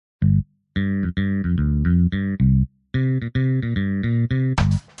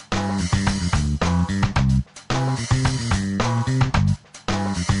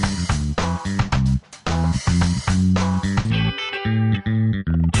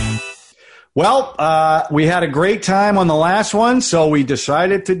Well, we had a great time on the last one, so we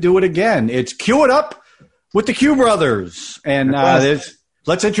decided to do it again. It's Cue It Up with the Q Brothers. And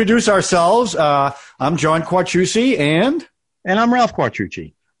let's introduce ourselves. I'm John Quattrucci, and I'm Ralph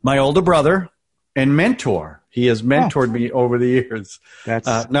Quattrucci. My older brother and mentor. He has mentored me over the years. That's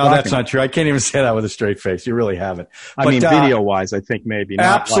not true. I can't even say that with a straight face. You really haven't. I mean, video-wise, I think maybe.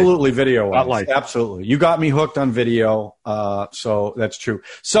 Absolutely, video-wise. Absolutely. You got me hooked on video, so that's true.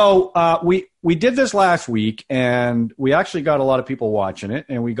 So we did this last week, and we actually got a lot of people watching it,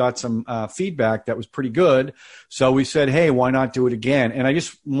 and we got some feedback that was pretty good. So we said, hey, why not do it again? And I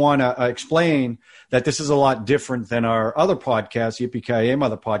just want to explain that this is a lot different than our other podcast, Yippee-Ki-Yay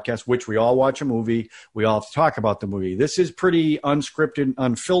Mother podcast, which we all watch a movie. We all talk about the movie. This is pretty unscripted,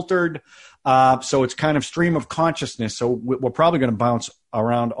 unfiltered. So it's kind of stream of consciousness. So we're probably going to bounce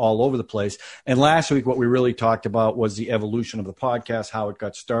around all over the place. And last week, what we really talked about was the evolution of the podcast, how it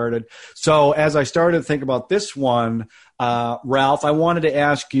got started. So as I started to think about this one, Ralph, I wanted to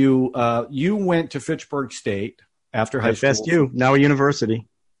ask you, you went to Fitchburg State after high school. FSU, now a university.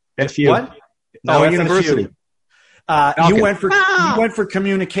 FU. What? Now a university. You went for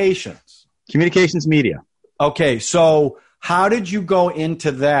communications. Communications media. Okay, so how did you go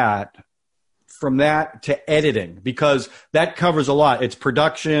into that, from that to editing? Because that covers a lot. It's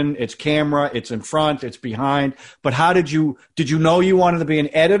production, it's camera, it's in front, it's behind. But how did you know you wanted to be an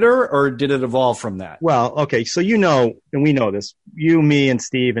editor, or did it evolve from that? Well, okay, so you know, and we know this, you, me, and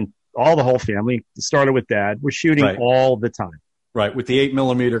Steve, and all the whole family, started with Dad. We're shooting all the time. Right, with the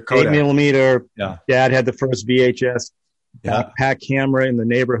 8mm Kodak. 8mm. Yeah. Dad had the first VHS backpack camera in the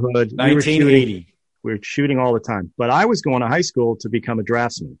neighborhood. 1980. We were shooting all the time. But I was going to high school to become a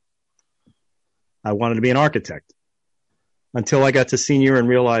draftsman. I wanted to be an architect until I got to senior and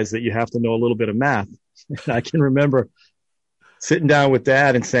realized that you have to know a little bit of math. I can remember sitting down with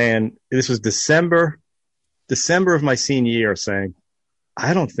Dad and saying, this was December of my senior year, saying,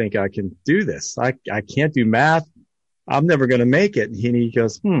 I don't think I can do this. I can't do math. I'm never going to make it. And he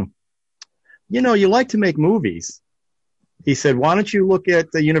goes, you like to make movies. He said, why don't you look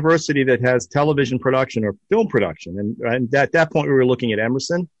at the university that has television production or film production? And at that point, we were looking at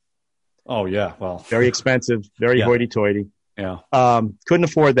Emerson. Oh, yeah. Well, very expensive, very hoity-toity. Yeah. Couldn't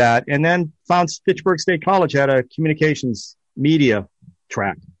afford that. And then found Fitchburg State College had a communications media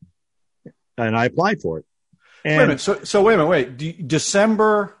track. And I applied for it. And wait a minute. So wait a minute.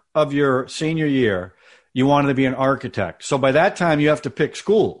 December of your senior year, you wanted to be an architect. So by that time, you have to pick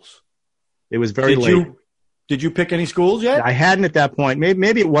schools. It was very late. Did you pick any schools yet? I hadn't at that point.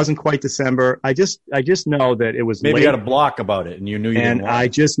 Maybe it wasn't quite December. I just know that it was maybe late. you had a block about it, and you knew you didn't want I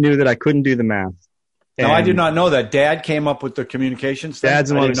just knew that I couldn't do the math. No, I did not know that. Dad came up with the communications thing. Dad's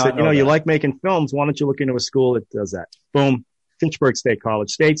the one who said, you like making films. Why don't you look into a school that does that? Boom. Fitchburg State College,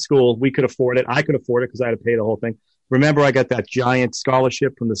 state school. We could afford it. I could afford it because I had to pay the whole thing. Remember, I got that giant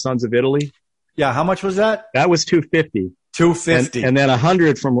scholarship from the Sons of Italy. Yeah, how much was that? That was $250. $250. And then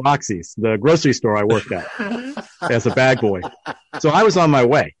 $100 from Roxy's, the grocery store I worked at as a bag boy. So I was on my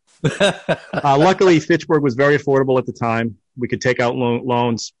way. Luckily, Fitchburg was very affordable at the time. We could take out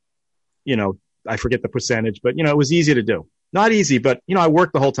loans. I forget the percentage, but, it was easy to do. Not easy, but, I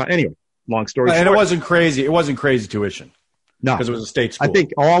worked the whole time. Anyway, long story short. And it wasn't crazy. It wasn't crazy tuition. No. Because it was a state school. I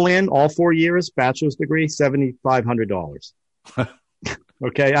think all 4 years, bachelor's degree, $7,500.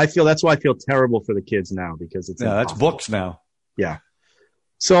 Okay. That's why I feel terrible for the kids now, because it's impossible. That's books now. Yeah.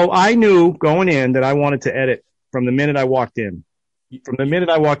 So I knew going in that I wanted to edit from the minute I walked in. From the minute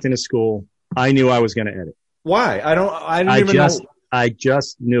I walked into school, I knew I was going to edit. Why? I didn't even know. I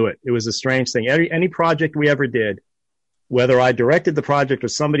just knew it. It was a strange thing. Any project we ever did, whether I directed the project or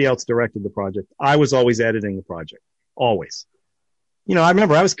somebody else directed the project, I was always editing the project. Always. I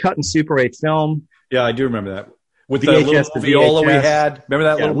remember I was cutting Super 8 film. Yeah, I do remember that. With the little viola we had. Remember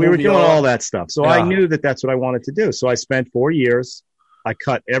that little we were viola? Doing all that stuff. So I knew that that's what I wanted to do. So I spent 4 years. I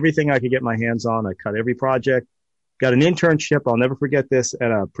cut everything I could get my hands on. I cut every project. Got an internship. I'll never forget this,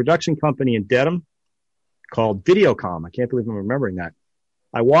 at a production company in Dedham called Videocom. I can't believe I'm remembering that.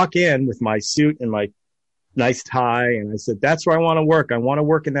 I walk in with my suit and my nice tie, and I said, that's where I want to work. I want to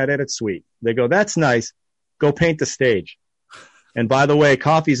work in that edit suite. They go, that's nice. Go paint the stage. And by the way,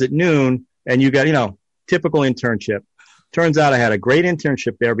 coffee's at noon, and you got, typical internship. Turns out I had a great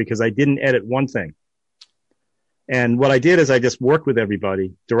internship there because I didn't edit one thing. And what I did is I just worked with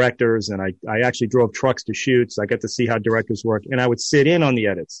everybody, directors, and I actually drove trucks to shoots. I got to see how directors work, and I would sit in on the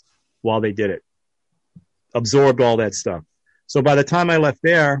edits while they did it. Absorbed all that stuff. So by the time I left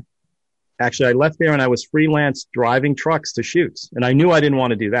there, I left there and I was freelance driving trucks to shoots. And I knew I didn't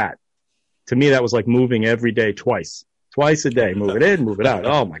want to do that. To me, that was like moving every day twice. Twice a day. Move it in, move it out.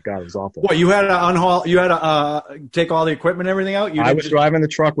 Oh, my God, it was awful. What, you had to unhaul, you had to take all the equipment and everything out? I was driving the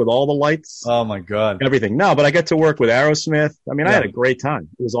truck with all the lights. Oh, my God. Everything. No, but I got to work with Aerosmith. I mean, I had a great time.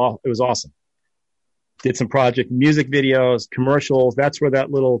 It was awesome. Did some project music videos, commercials. That's where that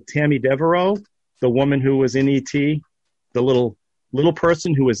little Tammy Devereaux, the woman who was in E.T., the little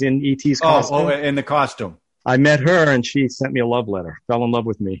person who was in E.T.'s costume. Oh, in the costume. I met her, and she sent me a love letter. Fell in love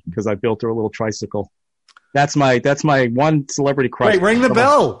with me because I built her a little tricycle. That's my one celebrity crush. Wait, ring the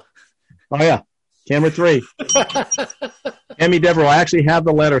bell. Oh, yeah. Camera 3. Tammy Devereaux. I actually have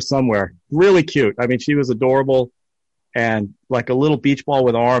the letter somewhere. Really cute. I mean, she was adorable and like a little beach ball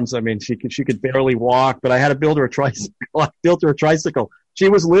with arms. I mean, she could barely walk, but I had to build her a tricycle. I built her a tricycle. She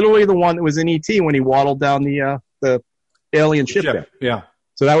was literally the one that was in E.T. when he waddled down the alien ship there. Yeah.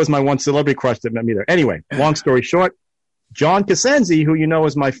 So that was my one celebrity crush that met me there. Anyway, long story short, John Cosenzi, who you know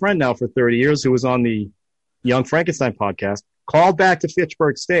is my friend now for 30 years, who was on the Young Frankenstein podcast, called back to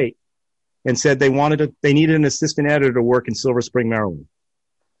Fitchburg State and said they needed an assistant editor to work in Silver Spring, Maryland.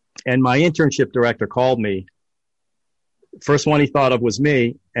 And my internship director called me. First one he thought of was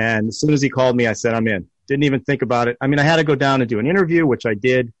me. And as soon as he called me, I said, I'm in. Didn't even think about it. I mean, I had to go down and do an interview, which I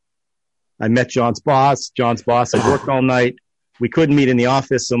did. I met John's boss. John's boss had worked all night. We couldn't meet in the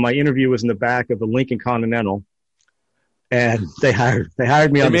office. So my interview was in the back of the Lincoln Continental. And they hired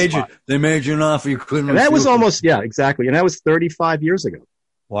me on the spot. They made you an offer you couldn't refuse. And that was almost, yeah, exactly. And that was 35 years ago.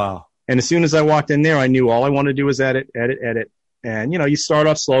 Wow. And as soon as I walked in there, I knew all I wanted to do was edit. And, you start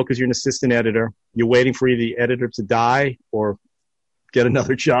off slow because you're an assistant editor. You're waiting for either the editor to die or get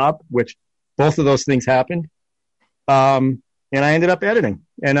another job, which both of those things happened. And I ended up editing.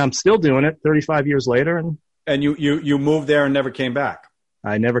 And I'm still doing it 35 years later. And you moved there and never came back?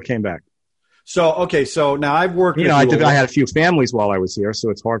 I never came back. So, okay, so now I've worked with I had a few families while I was here, so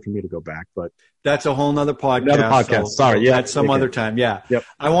it's hard for me to go back. But that's a whole nother podcast. Sorry. Yeah. That's some other time. Yeah. Yep.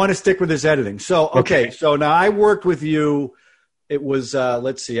 I want to stick with this editing. So, okay. So now I worked with you. It was,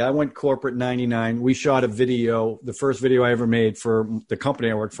 let's see, I went corporate in 99. We shot a video, the first video I ever made for the company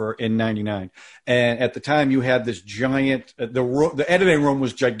I worked for in 99. And at the time you had this giant, the editing room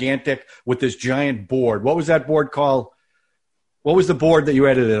was gigantic with this giant board. What was that board called? What was the board that you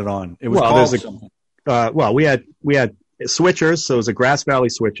edited it on? It was we had switchers. So it was a Grass Valley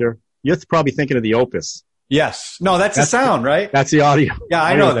switcher. You're probably thinking of the Opus. Yes. No, that's the sound, right? That's the audio. Yeah,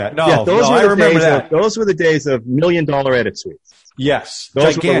 I know that. I remember that. Those were the days of $1 million edit suites. Yes.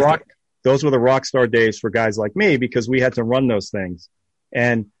 Those were the rock star days for guys like me because we had to run those things.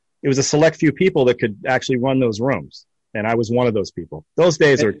 And it was a select few people that could actually run those rooms. And I was one of those people. Those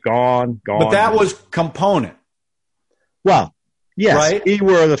days are gone. But that was Component. Well, yes. Right? We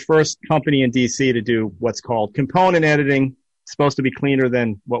were the first company in DC to do what's called component editing. It's supposed to be cleaner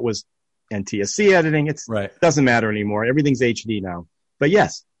than what was NTSC editing. It doesn't matter anymore. Everything's HD now. But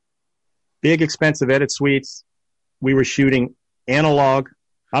yes, big expensive edit suites. We were shooting analog.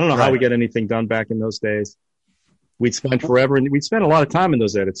 I don't know how we get anything done back in those days. We'd spend forever, and we'd spend a lot of time in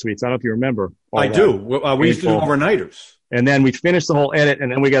those edit suites. I don't know if you remember. I do. We used to do overnighters. And then we'd finish the whole edit,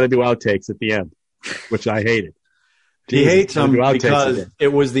 and then we got to do outtakes at the end, which I hated. He hates them because it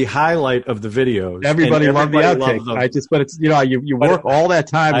was the highlight of the videos. Everybody loved the outtakes. But it's, you work all that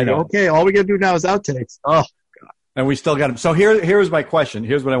time. And okay, all we got to do now is outtakes. Oh, God. And we still got them. So here's my question.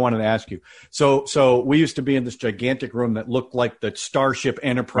 Here's what I wanted to ask you. So we used to be in this gigantic room that looked like the Starship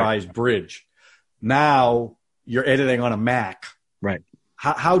Enterprise bridge. Now you're editing on a Mac. Right.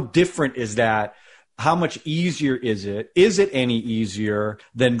 How different is that? How much easier is it? Is it any easier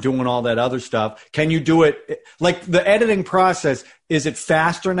than doing all that other stuff? Can you do it like the editing process? Is it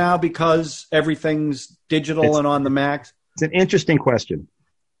faster now because everything's digital and on the Macs? It's an interesting question.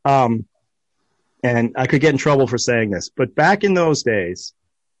 And I could get in trouble for saying this, but back in those days,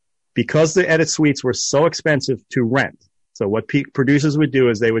 because the edit suites were so expensive to rent. So what producers would do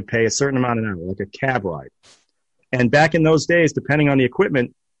is they would pay a certain amount an hour, like a cab ride. And back in those days, depending on the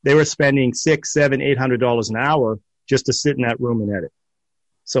equipment, they were spending $600, $700, $800 an hour just to sit in that room and edit.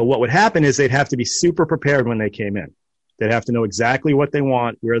 So what would happen is they'd have to be super prepared when they came in. They'd have to know exactly what they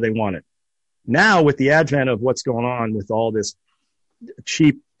want, where they want it. Now, with the advent of what's going on with all this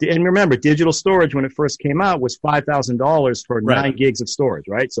cheap, and remember, digital storage when it first came out was $5,000 for 9 gigs of storage,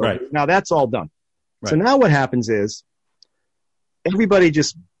 right? So now that's all done. Right. So now what happens is everybody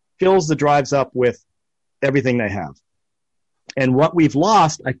just fills the drives up with everything they have. And what we've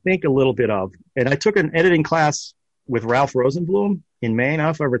lost, I think, a little bit of, and I took an editing class with Ralph Rosenblum in Maine. I don't know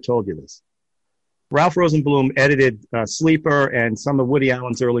if I ever told you this. Ralph Rosenblum edited Sleeper and some of Woody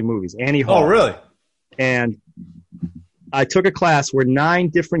Allen's early movies, Annie Hall. Oh, really? And I took a class where 9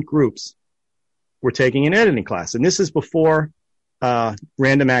 different groups were taking an editing class. And this is before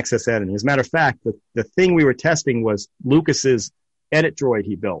random access editing. As a matter of fact, the thing we were testing was Lucas's Edit Droid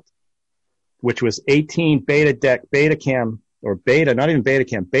he built, which was 18 Betacam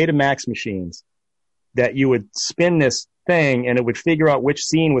Betamax machines that you would spin this thing and it would figure out which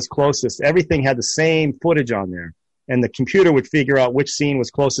scene was closest. Everything had the same footage on there. And the computer would figure out which scene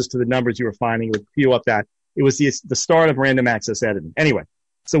was closest to the numbers you were finding. It would queue up that. It was the start of random access editing. Anyway,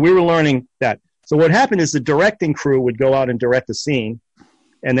 so we were learning that. So what happened is the directing crew would go out and direct a scene,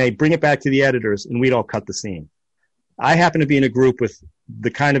 and they'd bring it back to the editors, and we'd all cut the scene. I happened to be in a group with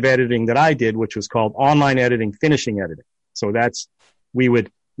the kind of editing that I did, which was called online editing, finishing editing. So that's,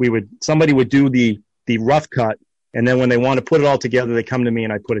 somebody would do the rough cut, and then when they want to put it all together, they come to me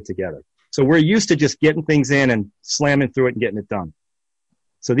and I put it together. So we're used to just getting things in and slamming through it and getting it done.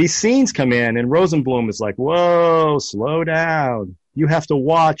 So these scenes come in, and Rosenblum is like, whoa, slow down. You have to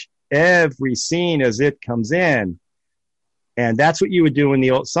watch every scene as it comes in. And that's what you would do in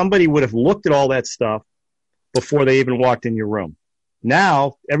the old, somebody would have looked at all that stuff before they even walked in your room.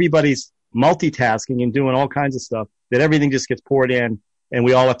 Now, everybody's multitasking and doing all kinds of stuff that everything just gets poured in, and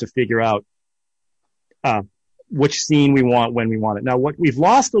we all have to figure out which scene we want when we want it. Now, what we've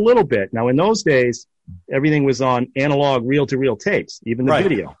lost a little bit. Now, in those days, everything was on analog reel-to-reel tapes, even the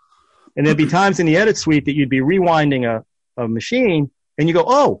video. And there'd be times in the edit suite that you'd be rewinding a machine, and you go,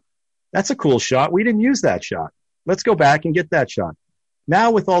 oh, that's a cool shot. We didn't use that shot. Let's go back and get that shot.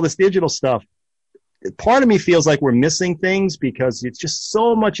 Now, with all this digital stuff, part of me feels like we're missing things because it's just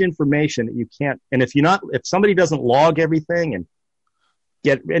so much information that you can't. And if somebody doesn't log everything and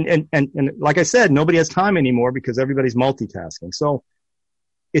and like I said, nobody has time anymore because everybody's multitasking. So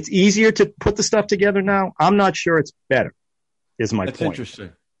it's easier to put the stuff together now. I'm not sure it's better, is my point. That's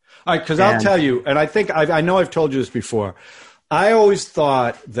interesting. All right, because I'll tell you, and I think I know I've told you this before. I always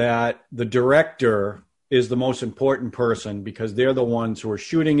thought that the director is the most important person because they're the ones who are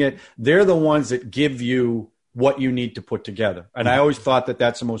shooting it. They're the ones that give you what you need to put together. And I always thought that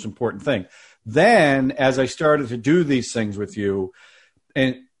that's the most important thing. Then as I started to do these things with you,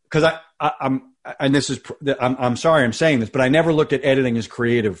 and because I'm sorry I'm saying this, but I never looked at editing as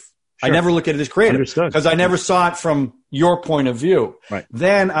creative. Sure. I never looked at it as creative because I never saw it from your point of view. Right.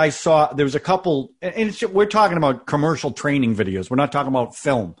 Then I saw there was a couple, and we're talking about commercial training videos. We're not talking about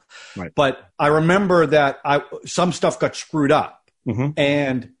film. Right. But I remember that some stuff got screwed up,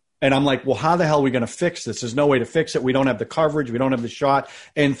 and I'm like, well, how the hell are we going to fix this? There's no way to fix it. We don't have the coverage. We don't have the shot.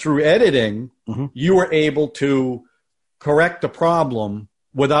 And through editing, you were able to correct the problem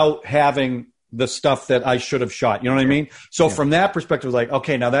without having the stuff that I should have shot. You know what I mean? So from that perspective, it's like,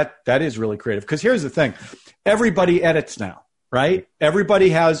 okay, now that is really creative. Because here's the thing. Everybody edits now, right?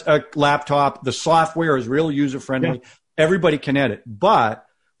 Everybody has a laptop. The software is real user-friendly. Yeah. Everybody can edit. But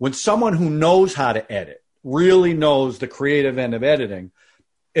when someone who knows how to edit really knows the creative end of editing,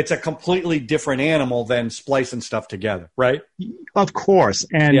 it's a completely different animal than splicing stuff together, right? Of course.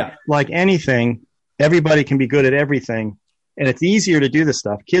 And like anything, everybody can be good at everything. And it's easier to do this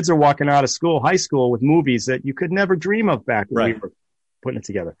stuff. Kids are walking out of high school with movies that you could never dream of back when we were putting it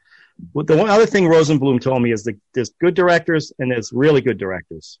together. But the one other thing Rosenblum told me is that there's good directors and there's really good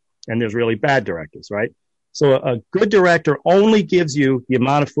directors and there's really bad directors, right? So a good director only gives you the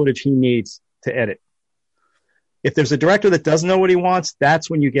amount of footage he needs to edit. If there's a director that doesn't know what he wants, that's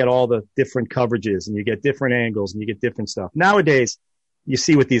when you get all the different coverages and you get different angles and you get different stuff. Nowadays, you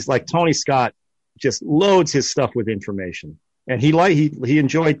see with these, like Tony Scott just loads his stuff with information. And he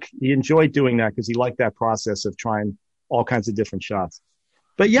enjoyed doing that because he liked that process of trying all kinds of different shots.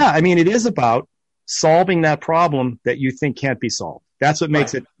 But yeah, I mean, it is about solving that problem that you think can't be solved. That's what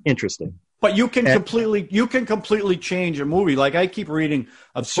makes it interesting. But you can completely change a movie. Like I keep reading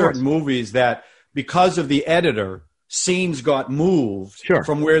of certain movies that because of the editor, scenes got moved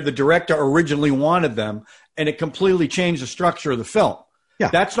from where the director originally wanted them, and it completely changed the structure of the film. Yeah.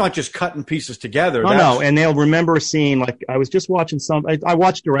 That's not just cutting pieces together. No, and they'll remember a scene. Like I was just watching I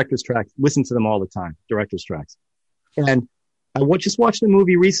watch director's tracks, listen to them all the time, director's tracks. And I just watched a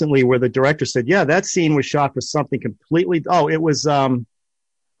movie recently where the director said, yeah, that scene was shot for something completely, it was a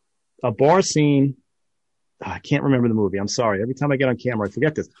bar scene. I can't remember the movie. I'm sorry. Every time I get on camera, I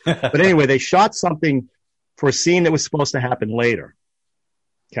forget this. But anyway, they shot something for a scene that was supposed to happen later.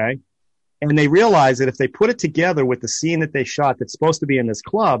 Okay. And they realized that if they put it together with the scene that they shot that's supposed to be in this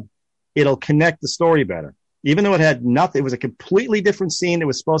club, it'll connect the story better. Even though it had nothing, it was a completely different scene that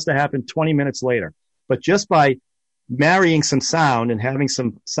was supposed to happen 20 minutes later. But just by marrying some sound and having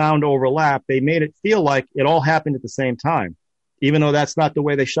some sound overlap, they made it feel like it all happened at the same time, even though that's not the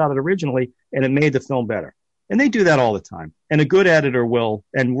way they shot it originally, and it made the film better. And they do that all the time. And a good editor will,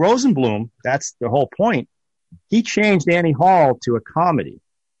 and Rosenblum, that's the whole point. He changed Annie Hall to a comedy.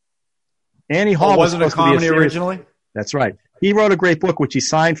 Annie Hall wasn't a comedy originally? That's right. He wrote a great book, which he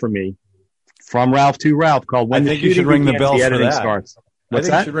signed for me, from Ralph to Ralph, called When the Shooting Begins, the Editing Starts. What's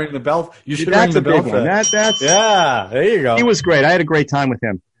that? You should ring the bell. You should ring the bell for that. Yeah, there you go. He was great. I had a great time with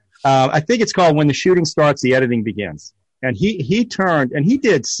him. I think it's called When the Shooting Starts, the Editing Begins. And he turned, and he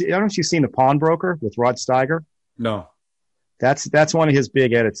did, I don't know if you've seen The Pawnbroker with Rod Steiger. No. That's one of his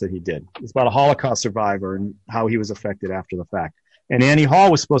big edits that he did. It's about a Holocaust survivor and how he was affected after the fact. And Annie Hall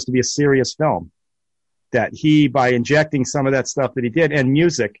was supposed to be a serious film that he, by injecting some of that stuff that he did and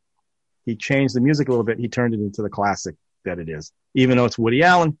music, he changed the music a little bit. He turned it into the classic that it is. Even though it's Woody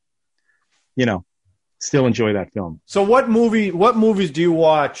Allen, still enjoy that film. So what movies do you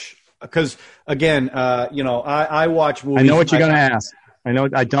watch? Because again, I watch movies. I know what you're going to ask. I know.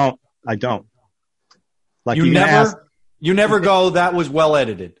 I don't. Like you never go, that was well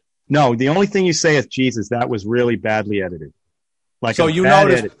edited. No, the only thing you say is, Jesus, that was really badly edited. So you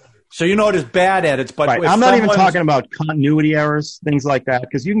notice bad edits, but right. I'm not even talking about continuity errors, things like that,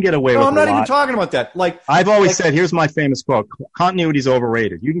 because you can get away with. No, I'm not even talking about that. Like I've always said, here's my famous quote: "Continuity is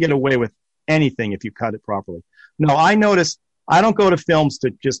overrated. You can get away with anything if you cut it properly." No, I notice I don't go to films to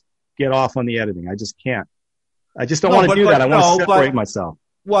just get off on the editing. I just can't. I just don't want to do that. I want to separate myself.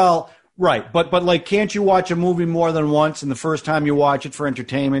 Well, right, but like, can't you watch a movie more than once? And the first time you watch it for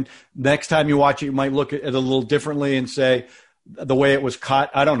entertainment, next time you watch it, you might look at it a little differently and say, the way it was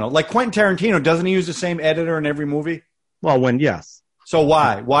cut, I don't know. Like Quentin Tarantino, doesn't he use the same editor in every movie? Well, yes. So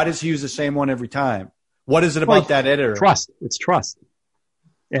why? Why does he use the same one every time? What is it about that editor? Trust. It's trust.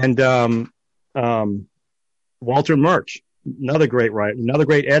 And Walter Murch, another great writer, another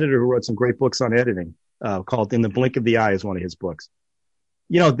great editor who wrote some great books on editing, called In the Blink of the Eye is one of his books.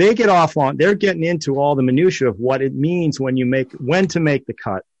 They get off on, they're getting into all the minutia of what it means when to make the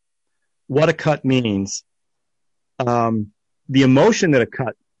cut, what a cut means. The emotion that a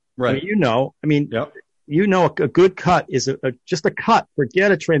cut, right? Yep. A good cut is just a cut.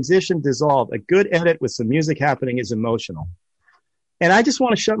 Forget a transition, dissolve. A good edit with some music happening is emotional. And I just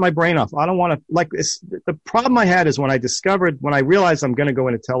want to shut my brain off. I don't want to, like this. The problem I had is when I realized I'm going to go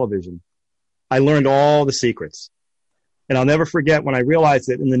into television, I learned all the secrets. And I'll never forget when I realized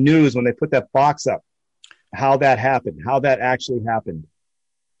that in the news, when they put that box up, how that happened, how that actually happened.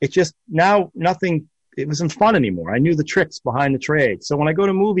 It just, it wasn't fun anymore. I knew the tricks behind the trade. So when I go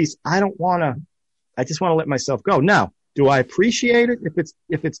to movies, I just want to let myself go. Now, do I appreciate it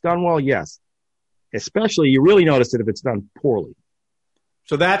if it's done well? Yes. Especially, you really notice it if it's done poorly.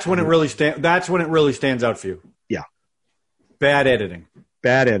 So that's when it really stands out for you. Yeah. Bad editing.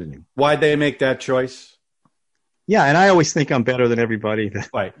 Why'd they make that choice? Yeah, and I always think I'm better than everybody.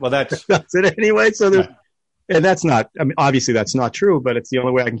 Right. Well, that's it anyway. So there's, and that's not. I mean, obviously that's not true, but it's the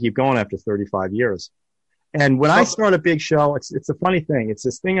only way I can keep going after 35 years. And when I start a big show, it's a funny thing. It's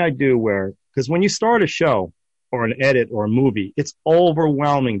this thing I do because when you start a show or an edit or a movie, it's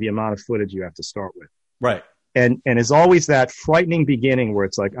overwhelming the amount of footage you have to start with. Right. And it's always that frightening beginning where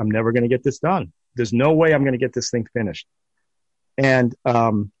it's like, I'm never going to get this done. There's no way I'm going to get this thing finished. And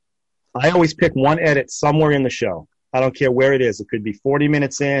I always pick one edit somewhere in the show. I don't care where it is. It could be 40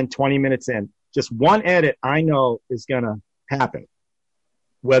 minutes in, 20 minutes in. Just one edit I know is going to happen.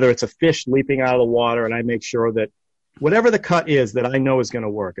 Whether it's a fish leaping out of the water, and I make sure that whatever the cut is that I know is going to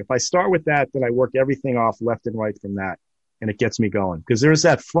work. If I start with that, then I work everything off left and right from that, and it gets me going. Because there's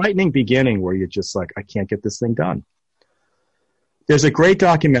that frightening beginning where you're just like, I can't get this thing done. There's a great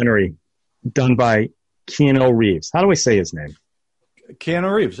documentary done by Keanu Reeves. How do I say his name?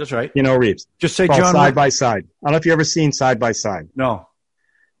 Keanu Reeves, that's right. Keanu Reeves. Just say John. Side by Side. I don't know if you've ever seen Side by Side. No.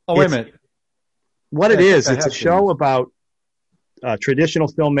 Oh, wait a minute. What it is, it's a show about traditional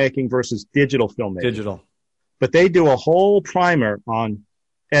filmmaking versus digital filmmaking. Digital. But they do a whole primer on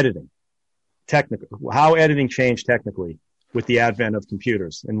editing, technical, how editing changed technically with the advent of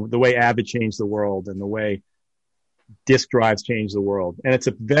computers and the way Avid changed the world and the way disk drives changed the world. And it's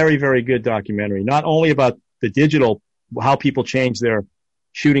a very, very good documentary, not only about the digital, how people change their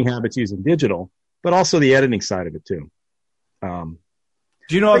shooting habits using digital, but also the editing side of it too.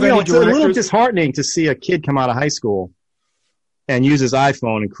 Do you know of any directors? It's a little disheartening to see a kid come out of high school and use his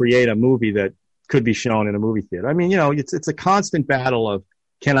iPhone and create a movie that could be shown in a movie theater. I mean, it's a constant battle of,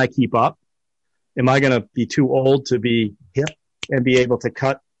 can I keep up? Am I going to be too old to be hip and be able to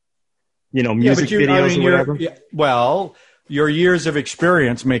cut, music videos or whatever? Well, your years of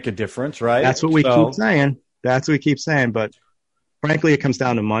experience make a difference, right? That's what we keep saying. But frankly, it comes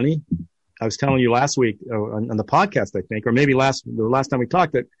down to money. I was telling you last week on the podcast, I think, or maybe the last time we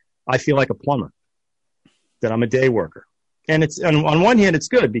talked, that I feel like a plumber. that I'm a day worker. And it's on one hand, it's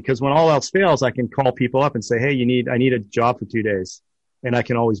good because when all else fails, I can call people up and say, hey, I need a job for 2 days, and I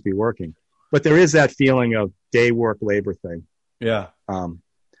can always be working. But there is that feeling of day work labor thing. Yeah.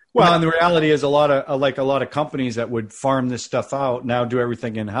 Well, and the reality is a lot of companies that would farm this stuff out now do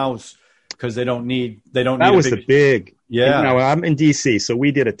everything in house because they don't need. That was the big. Yeah. You know, I'm in DC, so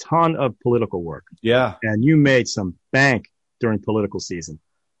we did a ton of political work. Yeah. And you made some bank during political season.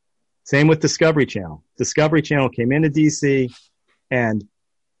 Same with Discovery Channel. Discovery Channel came into DC, and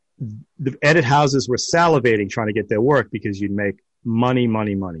the edit houses were salivating trying to get their work because you'd make money,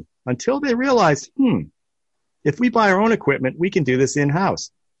 until they realized, if we buy our own equipment, we can do this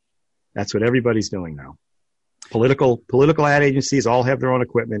in-house. That's what everybody's doing now. Political ad agencies all have their own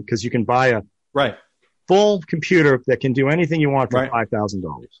equipment because you can buy a full computer that can do anything you want for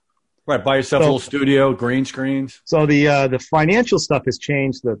 $5,000. Right, buy yourself a little studio, green screens. So the financial stuff has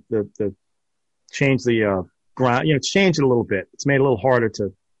changed ground. It's changed it a little bit. It's made it a little harder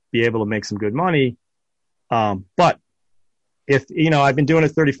to be able to make some good money. But if I've been doing it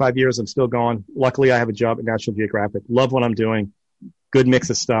 35 years, I'm still going. Luckily, I have a job at National Geographic. Love what I'm doing. Good mix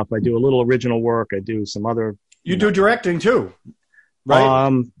of stuff. I do a little original work. I do some other. You do directing too,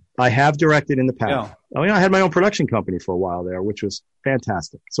 right? I have directed in the past. Yeah. I had my own production company for a while there, which was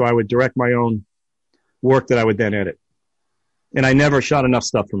fantastic. So I would direct my own work that I would then edit. And I never shot enough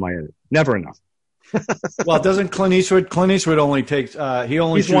stuff for my edit. Never enough. Well, doesn't Clint Eastwood? Clint Eastwood only takes, he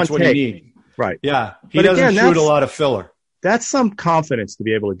only shoots what he needs. Right. Yeah. He doesn't shoot a lot of filler. That's some confidence to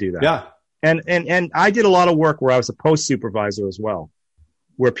be able to do that. Yeah. And I did a lot of work where I was a post supervisor as well,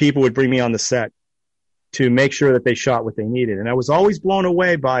 where people would bring me on the set to make sure that they shot what they needed. And I was always blown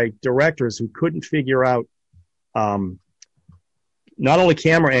away by directors who couldn't figure out not only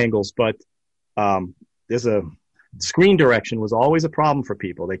camera angles, but there's a screen direction was always a problem for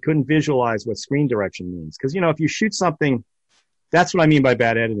people. They couldn't visualize what screen direction means. Because, if you shoot something, that's what I mean by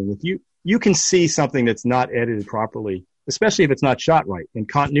bad editing. If you can see something that's not edited properly, especially if it's not shot right, and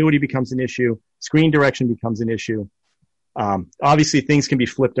continuity becomes an issue, screen direction becomes an issue. Obviously, things can be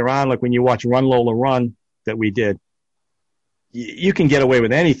flipped around. Like when you watch Run Lola Run that we did, you can get away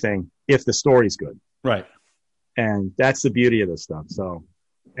with anything if the story's good. Right. And that's the beauty of this stuff. So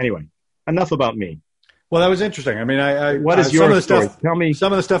anyway, enough about me. Well, that was interesting. I mean, what is your story? Tell me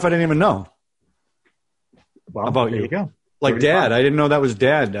some of the stuff I didn't even know about you. There you go. Like Dad. I didn't know that was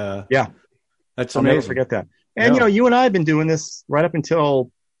Dad. Yeah. That's I'll amazing. never forget that. And, you and I have been doing this right up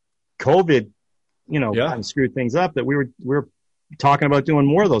until COVID, kind of screwed things up, that we were talking about doing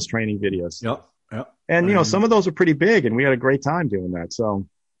more of those training videos. Yep. And, some of those were pretty big, and we had a great time doing that. So.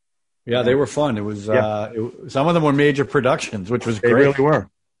 Yeah, they were fun. It was, some of them were major productions, which was great. They really were.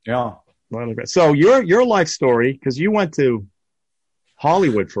 Yeah. So your life story, because you went to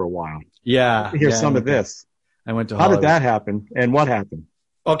Hollywood for a while. Yeah. Hear some of this. I went to Hollywood. How did that happen, and what happened?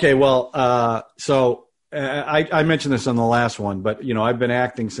 Okay, well, so I mentioned this on the last one, but, I've been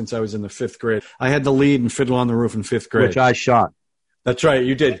acting since I was in the 5th grade. I had the lead in Fiddler on the Roof in 5th grade. Which I shot. That's right,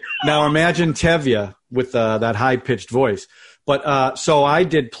 you did. Now imagine Tevye with that high-pitched voice. But so I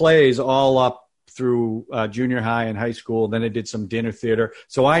did plays all up through junior high and high school. Then I did some dinner theater.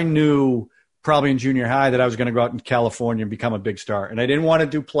 So I knew probably in junior high that I was going to go out in California and become a big star. And I didn't want to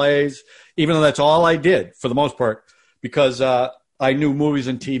do plays, even though that's all I did for the most part, because I knew movies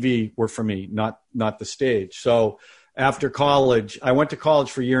and TV were for me, not the stage. So after college, I went to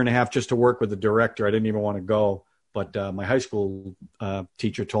college for a year and a half just to work with the director. I didn't even want to go. But my high school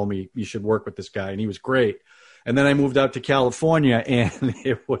teacher told me you should work with this guy, and he was great. And then I moved out to California, and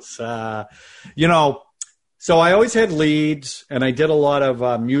it was, so I always had leads, and I did a lot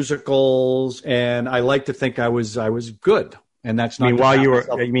of musicals, and I like to think I was good. And that's not.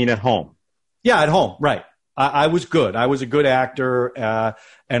 You mean at home? Yeah, at home, right. I was good. I was a good actor,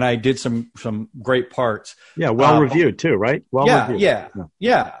 and I did some great parts. Yeah, well reviewed too, right? Reviewed.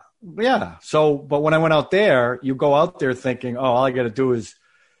 Yeah. So, but when I went out there, you go out there thinking, oh, all I got to do is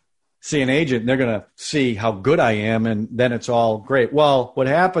see an agent, and they're going to see how good I am, and then it's all great. Well, what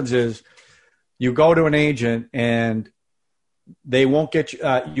happens is you go to an agent, and they won't get you.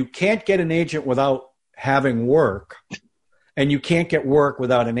 You can't get an agent without having work, and you can't get work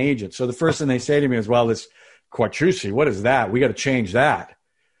without an agent. So the first thing they say to me is, well, this Quattrucci, what is that? We got to change that.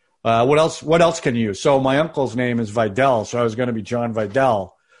 What else can you use? So my uncle's name is Vidal, so I was going to be John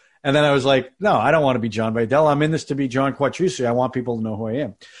Vidal. And then I was like, no, I don't want to be John Vidal. I'm in this to be John Quattrucci. I want people to know who I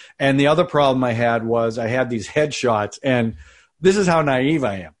am. And the other problem I had was I had these headshots, and this is how naive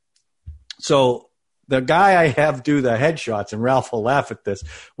I am. So the guy I have do the headshots, and Ralph will laugh at this,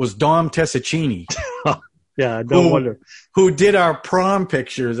 was Dom Tessicini. Yeah, no wonder. Who did our prom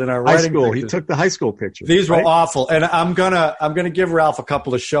pictures and our high wedding school. pictures. He took the high school pictures. These were awful, and I'm gonna give Ralph a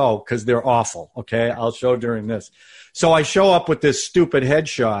couple to show because they're awful. Okay, I'll show during this. So I show up with this stupid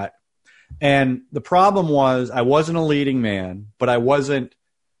headshot, and the problem was I wasn't a leading man, but I wasn't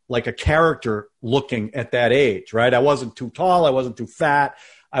like a character looking at that age, right? I wasn't too tall, I wasn't too fat,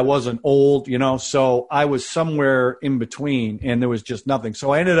 I wasn't old, so I was somewhere in between, and there was just nothing.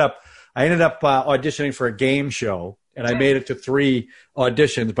 So I ended up auditioning for a game show, and I made it to 3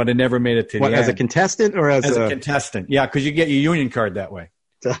 auditions, but I never made it to the end. As a contestant or as a contestant? Yeah, because you get your union card that way.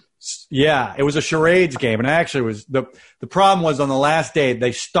 Yeah, it was a charades game, and I actually was the problem was on the last day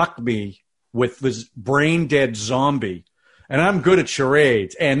they stuck me with this brain dead zombie, and I'm good at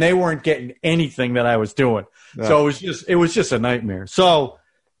charades, and they weren't getting anything that I was doing. No. So it was just a nightmare. So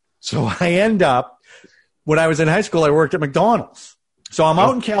I end up, when I was in high school, I worked at McDonald's. So I'm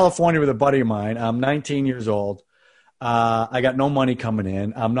out in California with a buddy of mine. I'm 19 years old. I got no money coming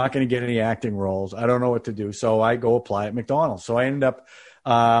in. I'm not going to get any acting roles. I don't know what to do. So I go apply at McDonald's. So I ended up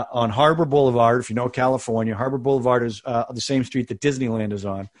on Harbor Boulevard. If you know California, Harbor Boulevard is the same street that Disneyland is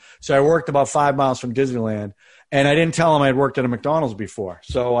on. So I worked about 5 miles from Disneyland, and I didn't tell him I had worked at a McDonald's before.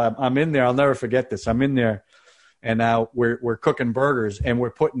 So I'm in there. I'll never forget this. I'm in there, and now we're cooking burgers, and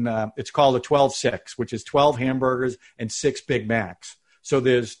we're putting it's called a 12-6, which is 12 hamburgers and 6 Big Macs. So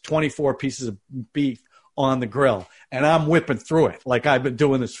there's 24 pieces of beef on the grill, and I'm whipping through it like I've been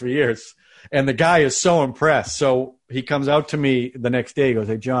doing this for years. And the guy is so impressed. So he comes out to me the next day. He goes,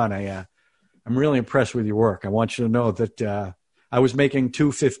 "Hey, John, I'm really impressed with your work. I want you to know that I was making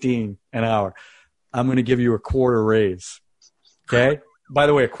 $2.15 an hour. I'm going to give you a quarter raise." Okay. By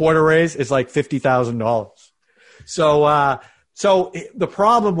the way, a quarter raise is like $50,000. So the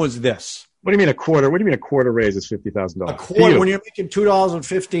problem was this. What do you mean a quarter? What do you mean a quarter raise is $50,000? A quarter, when you're making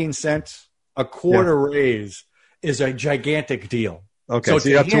 $2.15, a quarter raise is a gigantic deal. Okay, so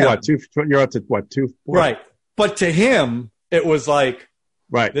you're up to what? You're up to what? 2? Right, but to him, it was like,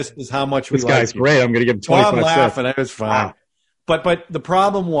 right. This is how much we like. This guy's great. I'm going to give him 25 I'm laughing. Cents. It was fine. Wow. But the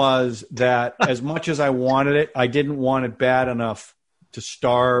problem was that as much as I wanted it, I didn't want it bad enough to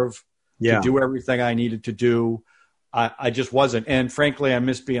starve, to do everything I needed to do. I just wasn't. And frankly, I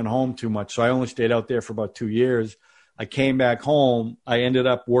missed being home too much. So I only stayed out there for about 2 years. I came back home. I ended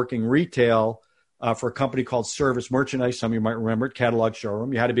up working retail for a company called Service Merchandise. Some of you might remember it, catalog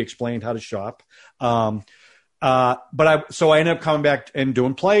showroom. You had to be explained how to shop. So I ended up coming back and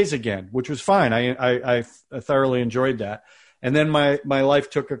doing plays again, which was fine. I thoroughly enjoyed that. And then my life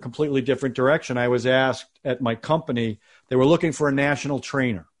took a completely different direction. I was asked at my company, they were looking for a national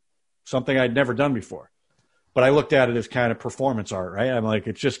trainer, something I'd never done before. But I looked at it as kind of performance art, right? I'm like,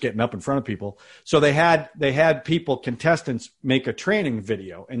 it's just getting up in front of people. So they had people, contestants, make a training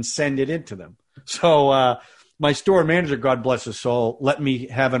video and send it in to them. So my store manager, God bless his soul, let me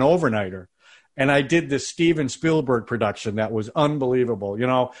have an overnighter. And I did this Steven Spielberg production that was unbelievable.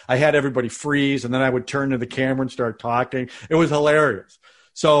 I had everybody freeze, and then I would turn to the camera and start talking. It was hilarious.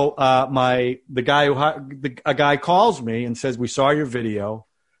 So a guy calls me and says, "We saw your video.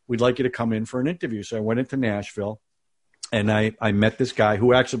 We'd like you to come in for an interview." So I went into Nashville, and I met this guy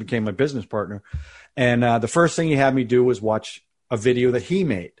who actually became my business partner. And the first thing he had me do was watch a video that he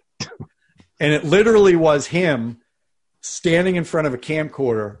made. And it literally was him standing in front of a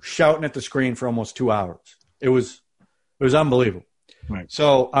camcorder, shouting at the screen for almost 2 hours. It was unbelievable. Right.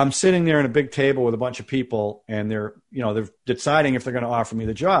 So I'm sitting there in a big table with a bunch of people, and they're deciding if they're going to offer me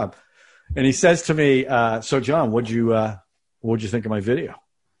the job. And he says to me, "So John, what'd you think of my video?"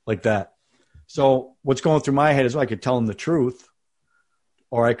 Like that. So what's going through my head is I could tell him the truth,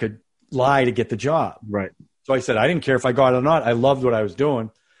 or I could lie to get the job. Right. So I said, I didn't care if I got it or not. I loved what I was doing,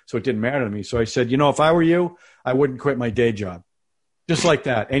 so it didn't matter to me. So I said, if I were you, I wouldn't quit my day job. Just like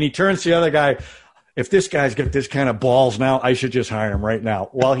that. And he turns to the other guy, "If this guy's got this kind of balls now, I should just hire him right now."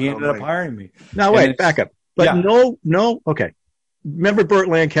 Well, he ended up hiring me. Now, wait, back up. But no, okay. Remember Burt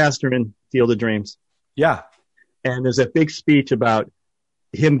Lancaster in Field of Dreams? Yeah. And there's a big speech about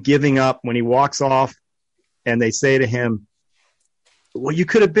him giving up when he walks off, and they say to him, "Well, you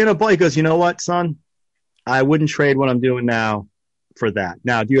could have been a boy." He goes, "You know what, son? I wouldn't trade what I'm doing now for that."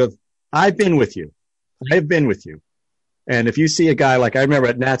 Now, I've been with you. I've been with you. And if you see a guy like I remember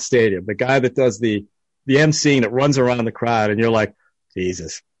at Nat Stadium, the guy that does the emceeing that runs around the crowd, and you're like,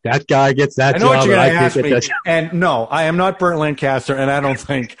 Jesus, that guy gets that job. I know what you're going to ask me. And no, I am not Burt Lancaster, and I don't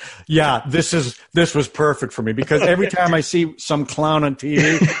think, this was perfect for me, because every time I see some clown on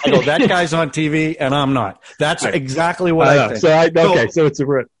TV, I go, that guy's on TV, and I'm not. That's exactly what I think. So it's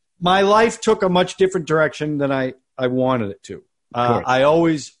my life took a much different direction than I wanted it to. I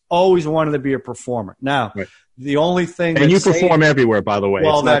always always wanted to be a performer. Now, right. The only thing, and you perform everywhere, by the way.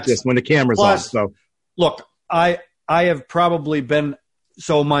 Well, it's not just when the camera's on. So, look, I have probably been.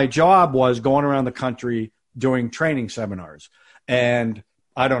 So my job was going around the country doing training seminars, and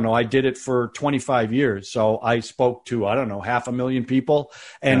I don't know, I did it for 25 years. So I spoke to, 500,000 people.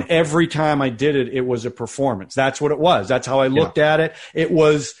 And every time I did it, it was a performance. That's what it was. That's how I looked at it. It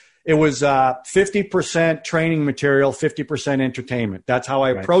was 50% training material, 50% entertainment. That's how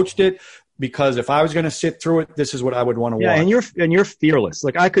I approached it. Because if I was going to sit through it, this is what I would want to watch. And you're fearless.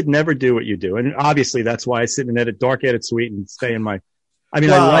 Like I could never do what you do. And obviously that's why I sit in a dark edit suite and stay in my, I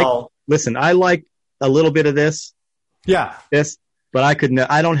like a little bit of this. Yeah. This. But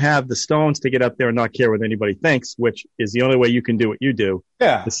I don't have the stones to get up there and not care what anybody thinks, which is the only way you can do what you do.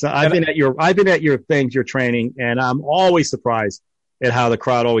 Yeah. I've been at your things, your training, and I'm always surprised at how the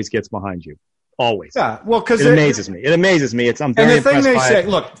crowd always gets behind you. Always. Yeah. Well, because it amazes me. It amazes me. I'm very impressed by it. And the thing they say,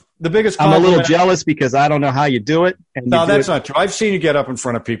 look, the biggest I'm a little jealous because I don't know how you do it. No, that's not true. I've seen you get up in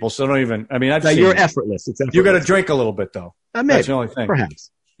front of people, so don't even. I mean, you're effortless. It's effortless. You got to drink a little bit though. That's the only thing.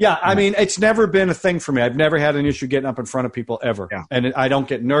 Perhaps. Yeah, I mean, it's never been a thing for me. I've never had an issue getting up in front of people ever. Yeah. And I don't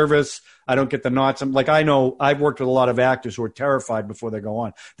get nervous. I don't get the knots. I know I've worked with a lot of actors who are terrified before they go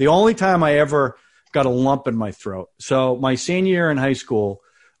on. The only time I ever got a lump in my throat. So my senior year in high school,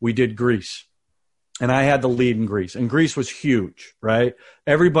 we did Grease. And I had the lead in Grease. And Grease was huge, right?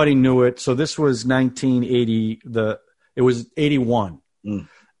 Everybody knew it. So this was 1980. It was 81. Mm.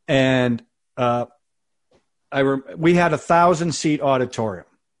 And we had a 1,000-seat auditorium.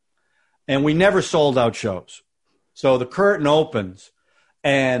 And we never sold out shows. So the curtain opens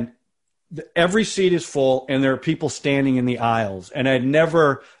and every seat is full and there are people standing in the aisles. And I'd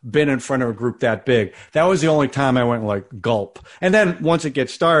never been in front of a group that big. That was the only time I went like gulp. And then once it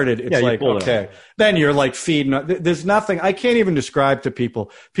gets started, it's like, okay, then you're like feeding. There's nothing. I can't even describe to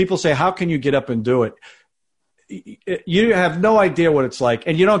people. People say, how can you get up and do it? You have no idea what it's like.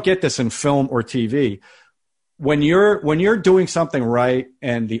 And you don't get this in film or TV. When you're doing something right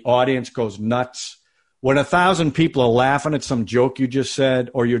and the audience goes nuts, when 1,000 people are laughing at some joke you just said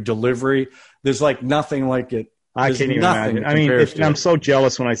or your delivery, there's like nothing like it. I can't even imagine. I mean, I'm so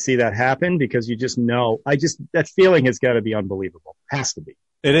jealous when I see that happen because you just know. That feeling has got to be unbelievable. Has to be.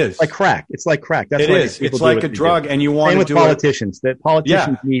 It is like crack. It's like crack. That's it is. It's like a drug, and you want to do politicians. That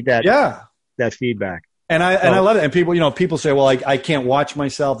politicians need that. Yeah. That feedback. And I love it. And people say, well, I can't watch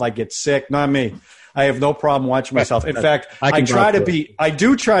myself. I get sick. Not me. I have no problem watching myself. In fact, I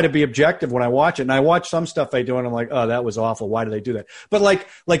do try to be objective when I watch it. And I watch some stuff I do and I'm like, oh, that was awful. Why did they do that? But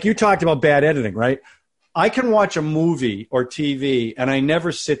like you talked about bad editing, right? I can watch a movie or TV and I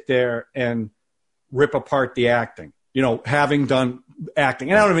never sit there and rip apart the acting, having done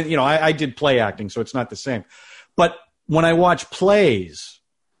acting. And I don't even, I did play acting, so it's not the same. But when I watch plays,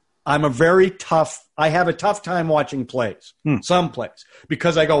 I have a tough time watching plays, some plays,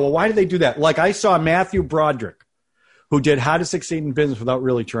 because I go, well, why did they do that? Like I saw Matthew Broderick, who did How to Succeed in Business Without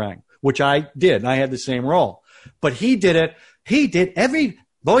Really Trying, which I did, and I had the same role. But every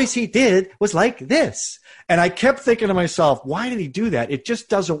voice he did was like this. And I kept thinking to myself, why did he do that? It just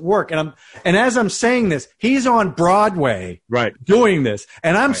doesn't work. And as I'm saying this, he's on Broadway doing this.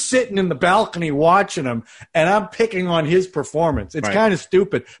 And I'm sitting in the balcony watching him and I'm picking on his performance. It's kind of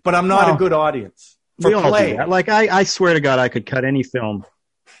stupid, but I'm not a good audience for play. Like I swear to God, I could cut any film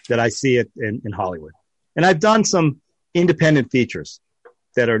that I see it in Hollywood. And I've done some independent features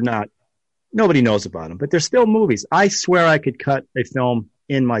that are nobody knows about them, but they're still movies. I swear I could cut a film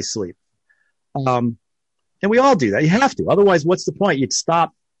in my sleep. And we all do that. You have to. Otherwise, what's the point? You'd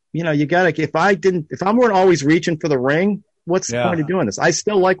stop. You gotta, if I weren't always reaching for the ring, what's the point of doing this? I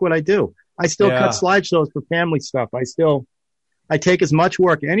still like what I do. I still cut slideshows for family stuff. I take as much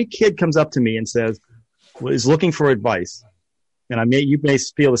work. Any kid comes up to me and is looking for advice. And you may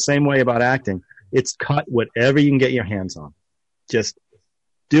feel the same way about acting. It's cut whatever you can get your hands on. Just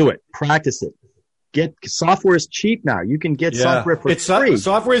do it. Practice it. Software is cheap now. You can get software for free.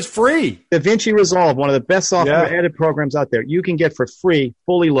 Software is free. DaVinci Resolve, one of the best software edit programs out there, you can get for free,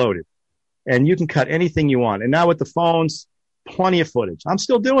 fully loaded. And you can cut anything you want. And now with the phones, plenty of footage. I'm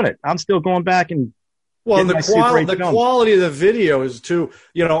still doing it. I'm still going back and the quality of the video is too,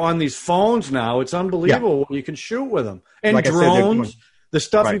 on these phones now, it's unbelievable what you can shoot with them. And like drones, the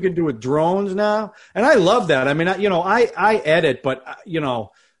stuff you can do with drones now. And I love that. I mean, I edit, but,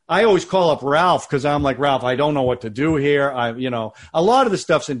 I always call up Ralph because I'm like, Ralph, I don't know what to do here. A lot of the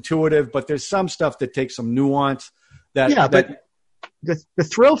stuff's intuitive, but there's some stuff that takes some nuance. But the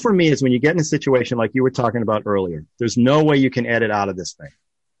thrill for me is when you get in a situation like you were talking about earlier. There's no way you can edit out of this thing.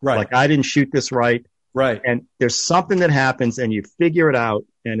 Right. Like I didn't shoot this right. Right. And there's something that happens and you figure it out.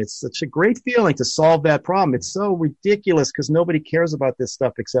 And it's such a great feeling to solve that problem. It's so ridiculous because nobody cares about this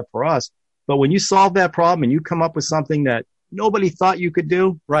stuff except for us. But when you solve that problem and you come up with something that nobody thought you could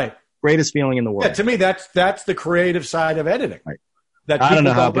do, right, greatest feeling in the world. Yeah, to me, that's the creative side of editing. Right. That I don't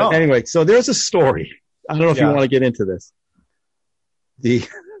know how, but anyway, so there's a story. I don't know if you want to get into this. The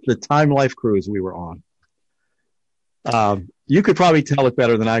Time Life cruise we were on. You could probably tell it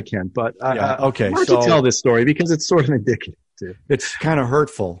better than I can, but okay. Why don't you tell this story because it's sort of indicative too. It's kind of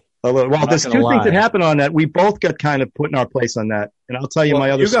hurtful. Well, there's two things that happened on that. We both got kind of put in our place on that, and I'll tell you my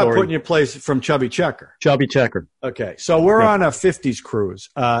other story. You got put in your place from Chubby Checker. Chubby Checker. Okay, so we're on a 50s cruise.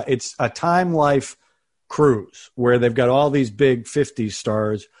 It's a Time Life cruise where they've got all these big 50s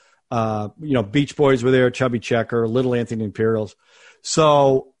stars. Beach Boys were there, Chubby Checker, Little Anthony Imperials.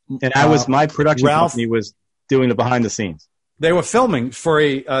 So, and my production company was doing the behind the scenes. They were filming for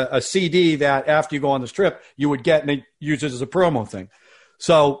a CD that after you go on the strip, you would get and they use it as a promo thing.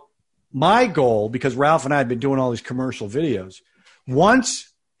 So my goal, because Ralph and I had been doing all these commercial videos,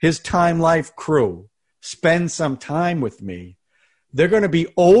 once his Time Life crew spends some time with me, they're going to be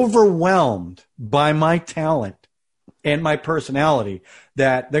overwhelmed by my talent and my personality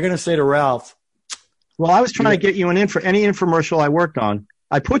that they're going to say to Ralph, well, I was trying to get you for any infomercial I worked on.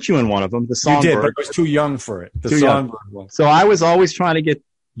 I put you in one of them, the Songbird. You did, but it was too young for it. The Songbird one. So I was always trying to get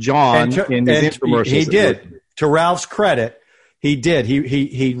John in these infomercials. He did. To Ralph's credit, he did.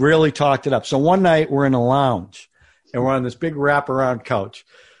 He really talked it up. So one night we're in a lounge and we're on this big wraparound couch.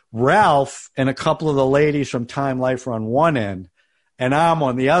 Ralph and a couple of the ladies from Time Life are on one end and I'm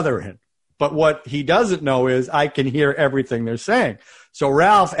on the other end. But what he doesn't know is I can hear everything they're saying. So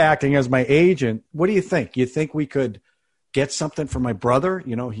Ralph, acting as my agent, what do you think? You think we could get something for my brother?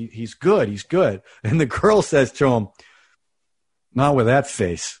 He's good. He's good. And the girl says to him, not with that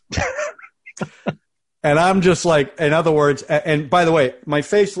face. And I'm just like, in other words, and by the way, my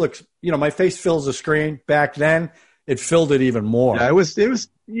face looks, my face fills the screen. Back then, it filled it even more. Yeah,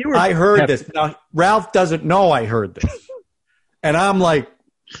 I heard this. Now, Ralph doesn't know I heard this. And I'm like,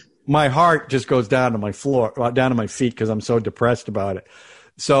 my heart just goes down to my feet because I'm so depressed about it.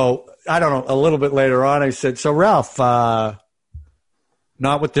 So I don't know, a little bit later on, I said, so Ralph, not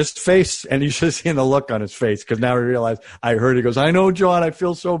with this face. And you should have seen the look on his face because now he realized I heard. He goes, I know, John, I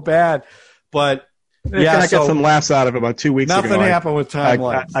feel so bad. But yeah, I got some laughs out of it about 2 weeks ago. Nothing happened with Time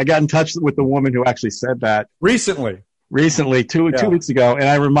Life. I got in touch with the woman who actually said that. Recently, 2 weeks ago. And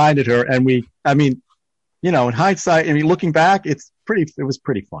I reminded her and in hindsight, looking back, it was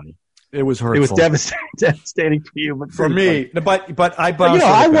pretty funny. It was hurtful. It was devastating for you, but for me. Funny. But I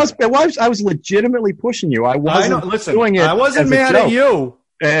was legitimately pushing you. I wasn't doing it. I wasn't mad at you.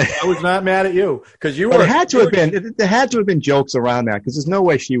 I was not mad at you because you were. There had to have been jokes around that because there's no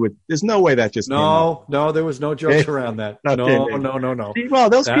way there's no way that just. No, there was no jokes around that. No. Well,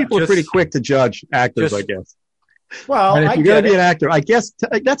 those people are pretty quick to judge actors, I guess. Well, and if you're going to be an actor, I guess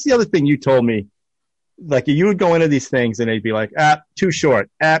that's the other thing you told me. Like you would go into these things and they'd be like, too short,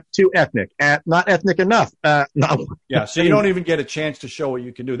 too ethnic, not ethnic enough. No. Yeah, so you don't even get a chance to show what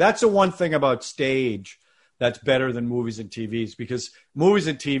you can do. That's the one thing about stage that's better than movies and TVs because movies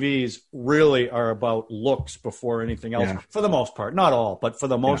and TVs really are about looks before anything else for the most part. Not all, but for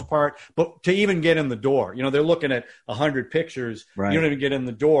the most part. But to even get in the door, they're looking at 100 pictures. Right. You don't even get in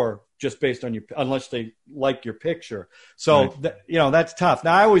the door just based on unless they like your picture. So, that's tough.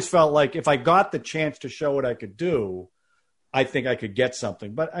 Now, I always felt like if I got the chance to show what I could do, I think I could get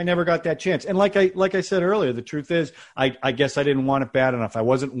something, but I never got that chance. And like I said earlier, the truth is I guess I didn't want it bad enough. I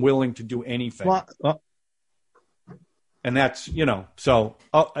wasn't willing to do anything. And that's, so,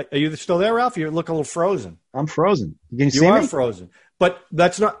 are you still there, Ralph? You look a little frozen. I'm frozen. Can you see me? You are me? Frozen. But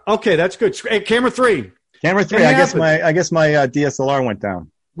that's not, okay, that's good. Hey, camera three. I guess my DSLR went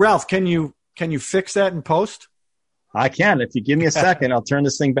down. Ralph, can you fix that in post? I can. If you give me a second, I'll turn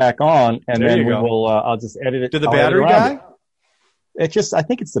this thing back on and then I'll just edit it. Did the battery die? I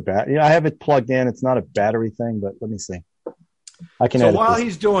think it's the battery. I have it plugged in. It's not a battery thing, but let me see. I can edit while this.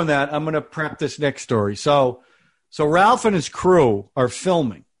 He's doing that, I'm going to prep this next story. So Ralph and his crew are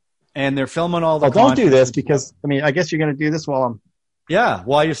filming, and they're filming all the. Don't do this because I guess you're going to do this while I'm. Yeah,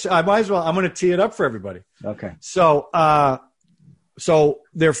 I might as well. I'm going to tee it up for everybody. Okay. So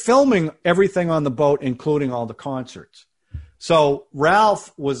they're filming everything on the boat, including all the concerts. So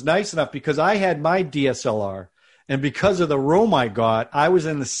Ralph was nice enough because I had my DSLR, and because of the room I got, I was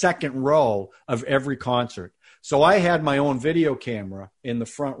in the second row of every concert. So I had my own video camera in the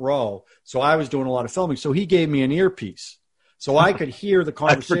front row. So I was doing a lot of filming. So he gave me an earpiece so I could hear the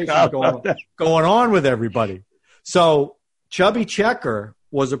conversation going on with everybody. So Chubby Checker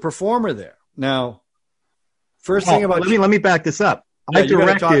was a performer there. Now, First thing about let me back this up. Yeah,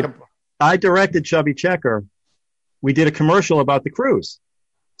 I directed Chubby Checker. We did a commercial about the cruise.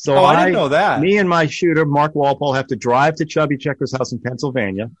 So I didn't know that. Me and my shooter, Mark Walpole, have to drive to Chubby Checker's house in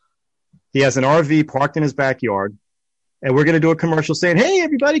Pennsylvania. He has an RV parked in his backyard. And we're going to do a commercial saying, hey,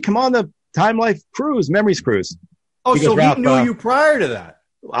 everybody, come on the Time Life cruise, Memories Cruise. Oh, so he knew you prior to that.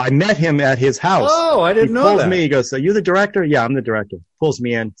 I met him at his house. Oh, I didn't know that. He pulls me. He goes, are you the director? Yeah, I'm the director. Pulls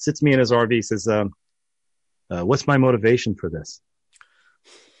me in, sits me in his RV, says, what's my motivation for this?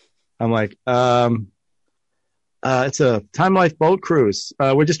 I'm like, it's a Time Life boat cruise.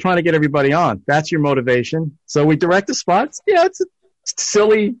 We're just trying to get everybody on. That's your motivation. So we direct the spots. Yeah, it's a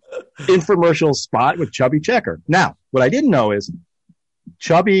silly infomercial spot with Chubby Checker. Now, what I didn't know is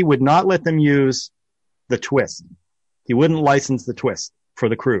Chubby would not let them use the twist. He wouldn't license the twist for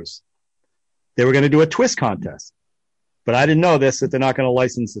the cruise. They were going to do a twist contest. But I didn't know this, that they're not going to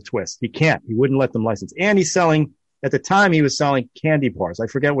license the twist. He can't. He wouldn't let them license. And at the time, he was selling candy bars. I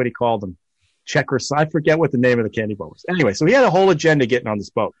forget what he called them. Checkers. I forget what the name of the candy bar was. Anyway, so he had a whole agenda getting on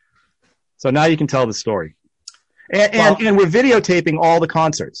this boat. So now you can tell the story. And we're videotaping all the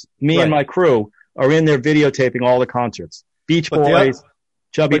concerts. Me and my crew are in there videotaping all the concerts. Beach Boys,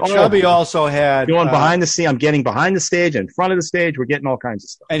 Chubby. But Chubby also had going behind the scene. I'm getting behind the stage and in front of the stage. We're getting all kinds of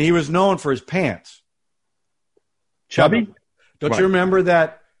stuff. And he was known for his pants. Chubby? Don't you remember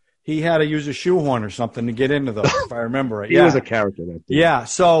that he had to use a shoehorn or something to get into those, if I remember right? He was a character. That dude. Yeah.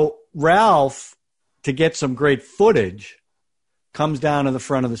 So Ralph, to get some great footage, comes down to the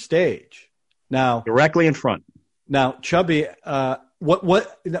front of the stage. Now, directly in front. Now, Chubby,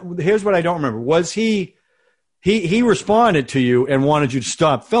 here's what I don't remember. Was he responded to you and wanted you to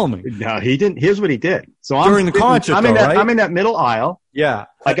stop filming? No, he didn't. Here's what he did. So during the concert, I'm in that middle aisle. Yeah.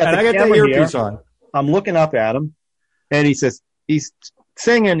 I got the earpiece on. I'm looking up at him and he says, he's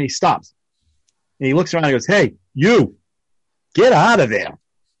singing and he stops. And he looks around and he goes, hey, you, get out of there.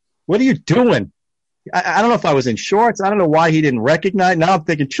 What are you doing? I don't know if I was in shorts. I don't know why he didn't recognize. Now I'm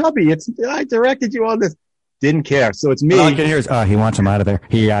thinking, Chubby, I directed you on this. Didn't care. So it's me. All I can hear is, he wants him out of there.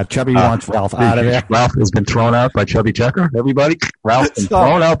 Chubby wants Ralph out of there. Ralph has been thrown out by Chubby Checker. Everybody, Ralph's been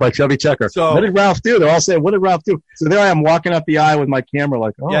thrown out by Chubby Checker. So what did Ralph do? They're all saying, what did Ralph do? So there I am walking up the aisle with my camera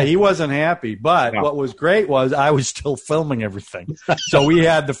like, oh. Yeah, he wasn't happy. But what was great was I was still filming everything. So we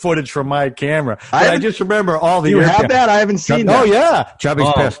had the footage from my camera. But I just remember all the. You have that? I haven't seen that. Oh, yeah.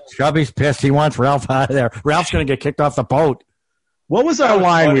 Chubby's pissed. Chubby's pissed. He wants Ralph out of there. Ralph's going to get kicked off the boat. What was our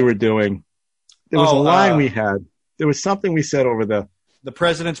line we were doing? There was a line we had. There was something we said over the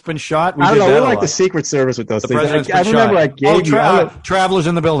president's been shot. I don't know. We're like the Secret Service with those things. I remember I gave you. Travelers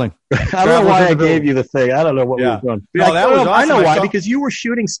in the building. I don't know why I gave you the thing. I don't know what we were doing. No, that was awesome. I know why, because you were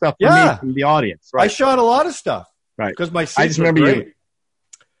shooting stuff for me from the audience. Right? I shot a lot of stuff. Right. Because my I just remember you.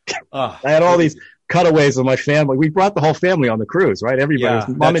 I had all these cutaways of my family. We brought the whole family on the cruise, right?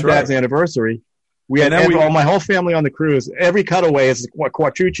 Everybody. Mom and Dad's anniversary. We had my whole family on the cruise. Every cutaway is what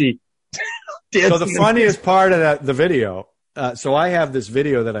Quattrucci did. So the funniest part of the video, so I have this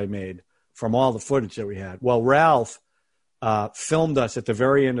video that I made from all the footage that we had. Well, Ralph filmed us at the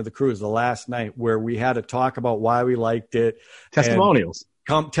very end of the cruise, the last night, where we had to talk about why we liked it. Testimonials.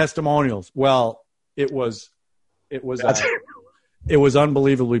 Testimonials. Well, it was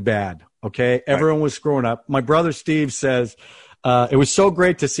unbelievably bad. Okay. Everyone was screwing up. My brother Steve says, it was so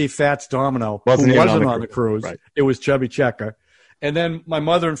great to see Fats Domino, who wasn't on the cruise. Right. It was Chubby Checker. And then my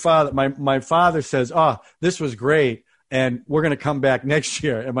mother and father, my father says, this was great. And we're going to come back next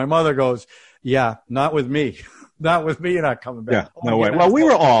year. And my mother goes, yeah, not with me. Not with me. You're not coming back. Yeah, no way.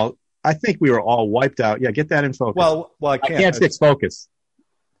 Well, I think we were all wiped out. Yeah. Get that in focus. Well, I can't fix focus.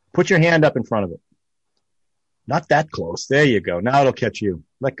 Put your hand up in front of it. Not that close. There you go. Now it'll catch you.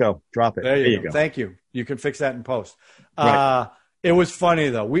 Let go. Drop it. There you go. Thank you. You can fix that in post. Right. It was funny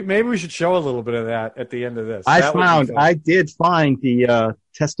though. Maybe we should show a little bit of that at the end of this. I did find the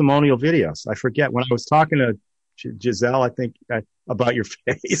testimonial videos. I forget when I was talking to Giselle, I think about your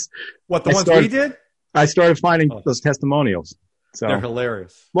face. What, the ones we did? I started finding those testimonials. So they're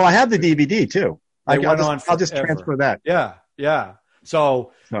hilarious. Well, I have the DVD too. I'll just transfer that. Yeah. Yeah.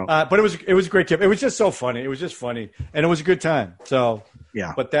 So, but it was a great tip. It was just so funny. It was just funny, and it was a good time. So,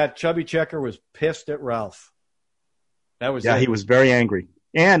 yeah. But that Chubby Checker was pissed at Ralph. That was he was very angry.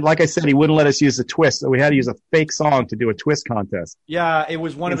 And like I said, he wouldn't let us use the twist. So we had to use a fake song to do a twist contest. Yeah, it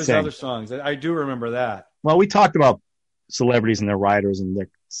was one of his other songs. I do remember that. Well, we talked about celebrities and their riders and their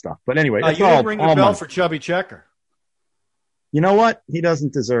stuff. But anyway, you didn't ring the bell for Chubby Checker. You know what? He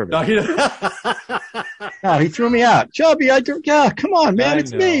doesn't deserve it. No, he threw me out. Chubby, come on, man.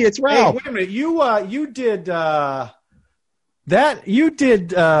 It's me. It's Ralph. Hey, wait a minute. You did That you did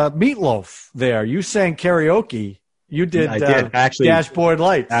Meatloaf there. You sang karaoke. You did. I did actually. Dashboard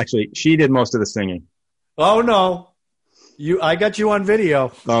Lights. Actually, she did most of the singing. Oh no, I got you on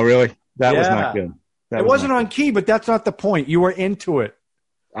video. Oh really? That was not good. It wasn't on key, but that's not the point. You were into it.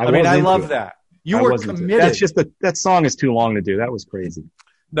 I love that. You were committed. That's just that song is too long to do. That was crazy.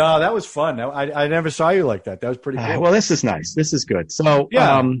 No, that was fun. I never saw you like that. That was pretty cool. Well, this is nice. This is good. So,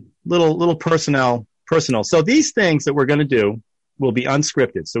 little personal. So these things that we're going to do will be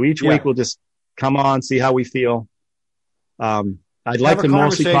unscripted. So each week we'll just come on, see how we feel. I'd like to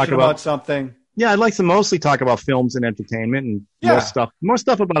mostly talk about something. Yeah, I'd like to mostly talk about films and entertainment and more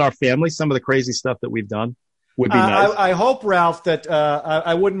stuff about our family. Some of the crazy stuff that we've done would be nice. I hope, Ralph, that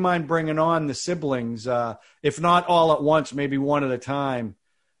I wouldn't mind bringing on the siblings, if not all at once, maybe one at a time.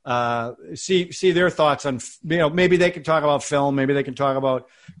 See their thoughts on, maybe they can talk about film, maybe they can talk about,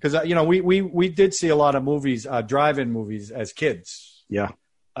 because we did see a lot of movies, drive-in movies as kids. Yeah.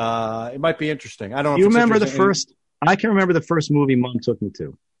 It might be interesting. I don't know. You remember I can remember the first movie Mom took me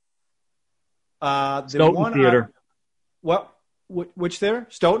to. Stoughton Theater. Which theater?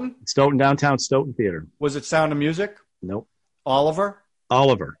 Stoughton? Stoughton, downtown Stoughton Theater. Was it Sound of Music? Nope. Oliver.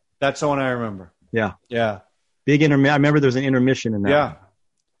 That's the one I remember. Yeah. Big intermission. I remember there was an intermission in that.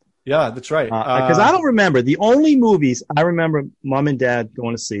 Yeah, that's right. Because I don't remember. The only movies I remember Mom and Dad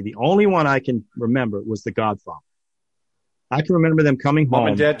going to see, the only one I can remember was The Godfather. I can remember them coming home. Mom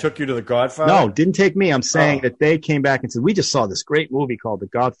and Dad took you to The Godfather? No, didn't take me. I'm saying that they came back and said, we just saw this great movie called The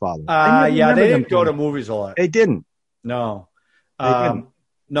Godfather. They didn't go to movies a lot. They didn't. No.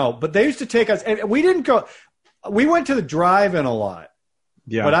 No, but they used to take us, and we didn't go. We went to the drive-in a lot.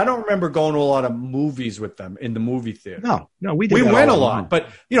 Yeah. But I don't remember going to a lot of movies with them in the movie theater. No, we went a lot. But,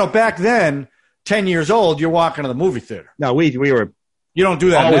 back then, 10 years old, you're walking to the movie theater. No, we were. You don't do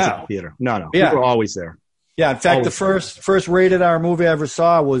that always now. At the theater. No. Yeah. We were always there. Yeah. In fact, the first rated R movie I ever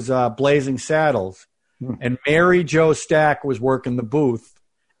saw was Blazing Saddles. And Mary Jo Stack was working the booth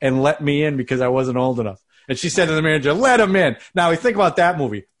and let me in because I wasn't old enough. And she said to the manager, let him in. Now, we think about that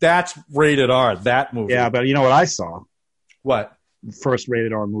movie. That's rated R, that movie. Yeah, but you know what I saw? What? The first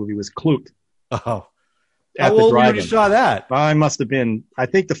rated R movie was Klute. Oh. How old were you when you saw that? I must have been, I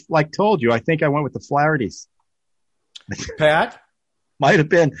think, told you, I think I went with the Flahertys. Pat? Might have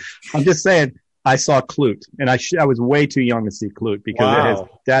been. I'm just saying, I saw Klute. And I was way too young to see Klute because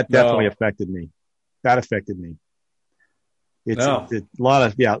that definitely affected me. That affected me. It's a lot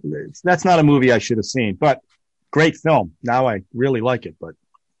of, that's not a movie I should have seen, but great film. Now I really like it, but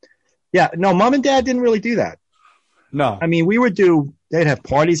Mom and Dad didn't really do that. No. I mean, they'd have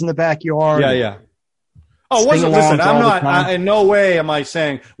parties in the backyard. Yeah. Oh, listen, I'm not, in no way am I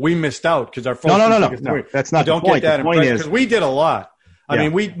saying we missed out because our folks. No. That's not the point. The point is, because we did a lot. I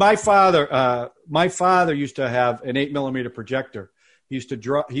mean, my father used to have an 8mm projector. He used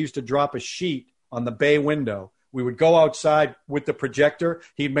to drop a sheet on the bay window. We would go outside with the projector.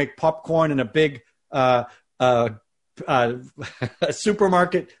 He'd make popcorn in a big a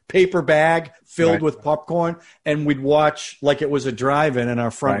supermarket paper bag filled with popcorn, and we'd watch like it was a drive-in in our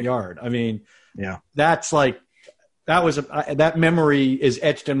front yard. I mean, that's like that memory is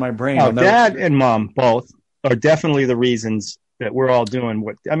etched in my brain. Dad and Mom both are definitely the reasons that we're all doing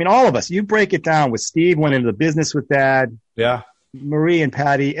all of us. You break it down with Steve went into the business with Dad. Yeah. Marie and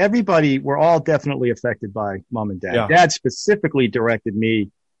Patty, everybody, were all definitely affected by Mom and Dad. Yeah. Dad specifically directed me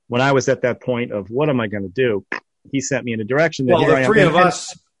when I was at that point of what am I going to do? He sent me in a direction that the three of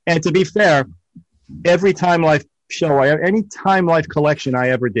us. And to be fair, every Time Life show, any Time Life collection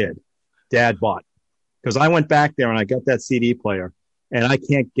I ever did, Dad bought. Because I went back there and I got that CD player, and I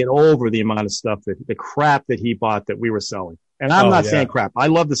can't get over the amount of stuff the crap that he bought that we were selling. And I'm not saying crap. I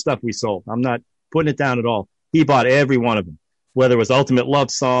love the stuff we sold. I'm not putting it down at all. He bought every one of them. Whether it was Ultimate Love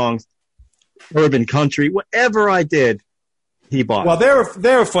Songs, Urban Country, whatever I did, he bought. Well,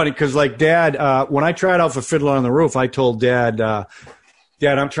 they were funny because, like, Dad, when I tried out for Fiddler on the Roof, I told Dad, Dad,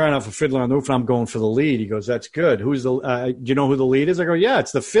 I'm trying out for Fiddler on the Roof, and I'm going for the lead. He goes, that's good. Who's do you know who the lead is? I go, yeah,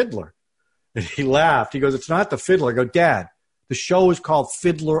 it's the Fiddler. And he laughed. He goes, it's not the Fiddler. I go, Dad, the show is called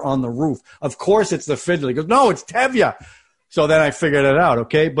Fiddler on the Roof. Of course it's the Fiddler. He goes, no, it's Tevye. So then I figured it out,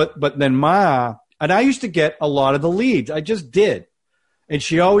 okay? But then Ma... And I used to get a lot of the leads. I just did. And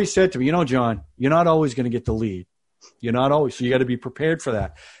she always said to me, John, you're not always going to get the lead. You're not always. So you got to be prepared for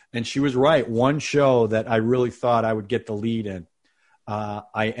that. And she was right. One show that I really thought I would get the lead in,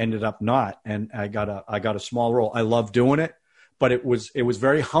 I ended up not. And I got a small role. I love doing it, but it was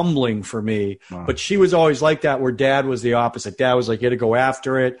very humbling for me. Wow. But she was always like that, where Dad was the opposite. Dad was like, you had to go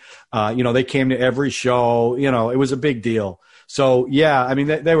after it. They came to every show. It was a big deal. So, yeah, I mean,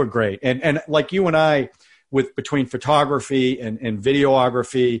 they were great. And like you and I, between photography and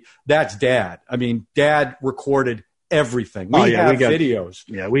videography. That's Dad. I mean, Dad recorded everything. We have videos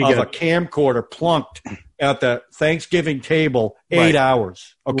of a camcorder plunked at the Thanksgiving table 8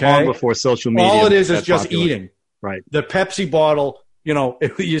 hours. Okay, long before social media. All it is just popular. Eating. Right. The Pepsi bottle.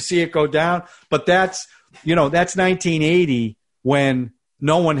 You see it go down, but that's 1980 when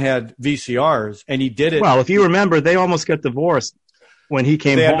no one had VCRs, and he did it. Well, if you remember, they almost got divorced when he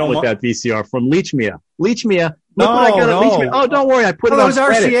came home with that VCR from Lechmere. Lechmere. No. Oh, don't worry. I put it on. It was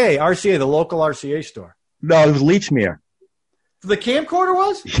RCA, the local RCA store. No, it was Lechmere. The camcorder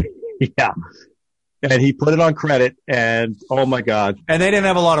was? Yeah. And he put it on credit, and oh my God. And they didn't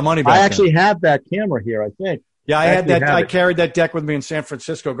have a lot of money back then. I actually have that camera here, I think. Yeah, I had that. I carried that deck with me in San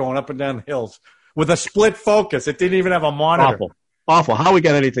Francisco going up and down the hills with a split focus. It didn't even have a monitor. Awful. How we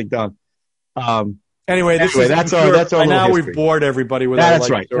got anything done? Anyway, that's our little history. Now we've bored everybody with that's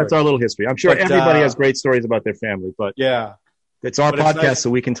right. Story. That's our little history. I'm sure everybody has great stories about their family, but yeah, it's our podcast, nice. So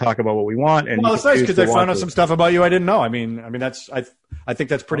we can talk about what we want. And it's nice because I found out some stuff about you I didn't know. I mean, I think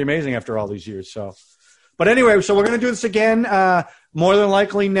that's pretty amazing after all these years. So, but anyway, so we're going to do this again, more than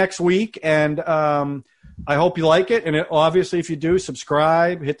likely next week, and I hope you like it. And obviously, if you do,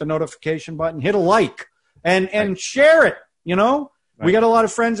 subscribe, hit the notification button, hit a like, and share it. We got a lot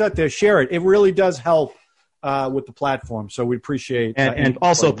of friends out there. Share it. It really does help with the platform. So we appreciate. And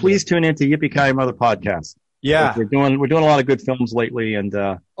also, please tune into Yippee-Ki-Yay Mother podcast. Yeah, we're doing a lot of good films lately, and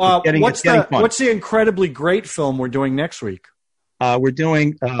what's getting fun. What's the incredibly great film we're doing next week? We're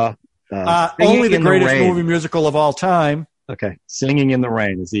doing only the greatest movie musical of all time. Okay, Singing in the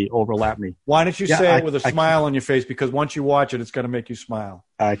Rain is the overlap me. Why don't you say it with a smile on your face? Because once you watch it, it's going to make you smile.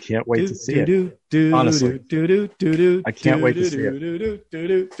 I can't wait to see it. Honestly, I can't wait to see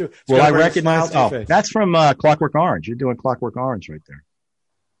it. Well, I recognize. Oh, that's from Clockwork Orange. You're doing Clockwork Orange right there.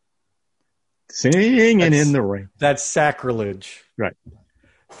 Singing in the Rain. That's sacrilege. Right.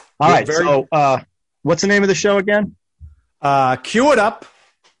 All right. So, what's the name of the show again? Cue It Up.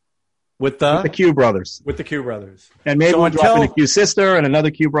 With the Q brothers. With the Q brothers. And maybe we'll drop in a Q sister and another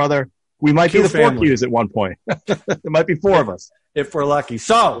Q brother. We might be the family. 4 Qs at one point. There might be 4 of us. If we're lucky.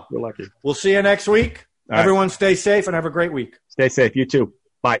 So, we'll see you next week. Everyone stay safe and have a great week. Stay safe. You too.